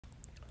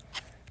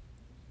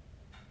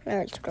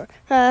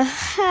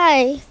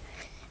Hi,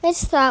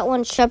 it's that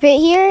one Shuppet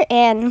here,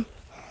 and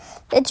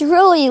it's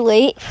really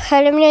late,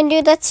 but I'm going to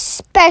do that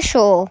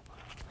special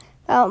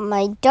about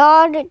my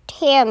dog,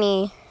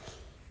 Tammy.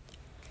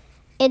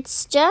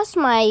 It's just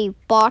my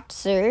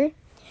boxer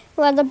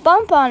who has a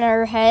bump on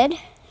her head,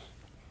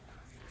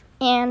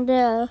 and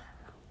I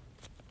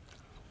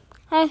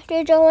have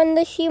to go in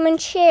the human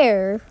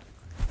chair.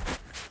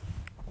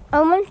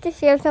 I want to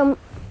share some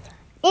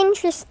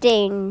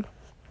interesting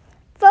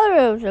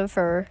photos of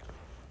her.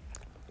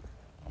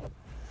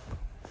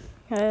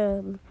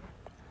 So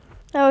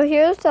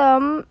here's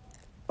some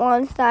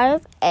ones that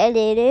I've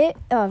edited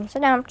on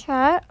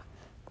Snapchat.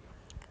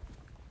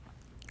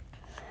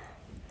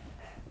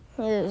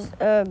 Here's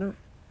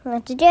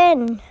once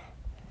again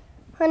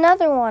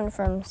another one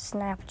from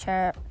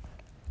Snapchat.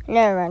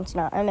 No, it's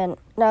not. I meant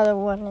another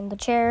one in the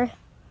chair.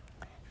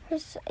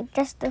 Here's, I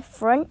guess, the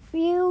front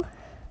view.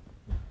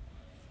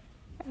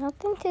 I don't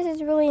think this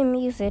is really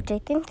music. I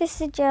think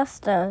this is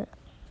just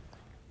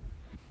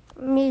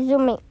me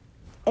zooming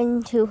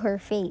into her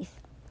face.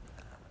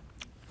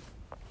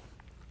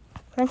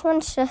 This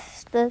one's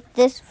just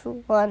this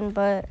one,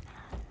 but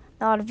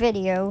not a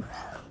video.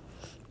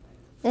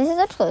 This is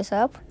a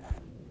close-up.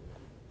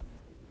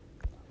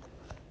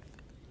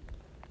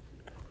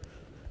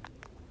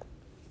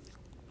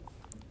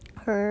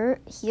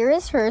 Here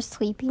is her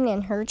sleeping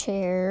in her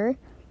chair.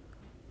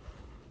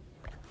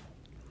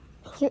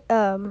 Here,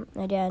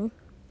 again.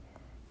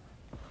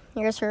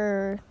 Here's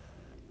her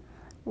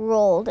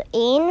rolled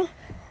in.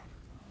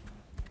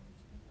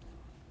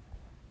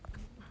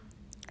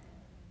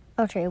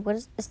 Okay,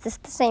 is this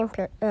the same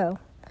pair? Oh.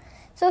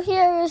 So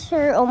here is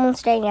her almost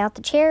staying out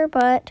the chair,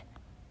 but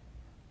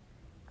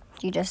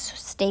she just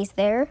stays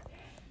there.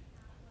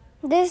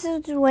 This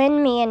is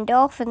when me and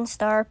Dolphin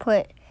Star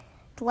put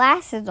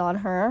glasses on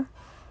her.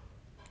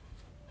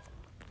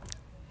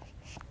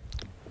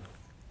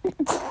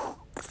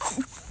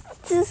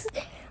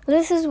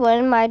 This is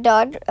when my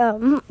dog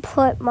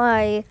put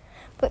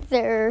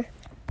their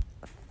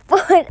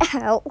foot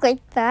out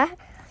like that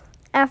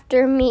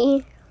after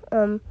me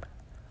and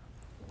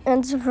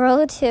some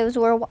relatives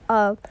were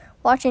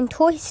watching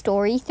Toy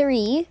Story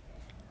 3,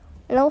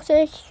 and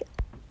also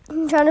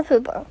trying to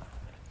poop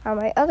on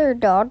my other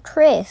dog,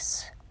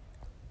 Chris.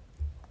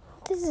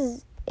 This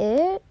is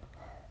it.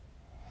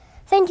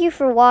 Thank you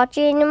for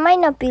watching. It might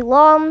not be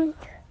long,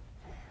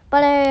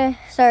 but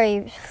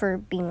sorry for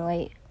being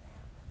late.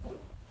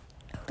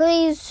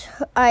 Please,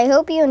 I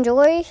hope you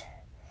enjoy,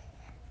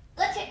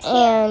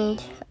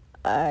 and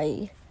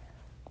I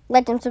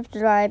like and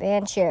subscribe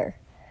and share.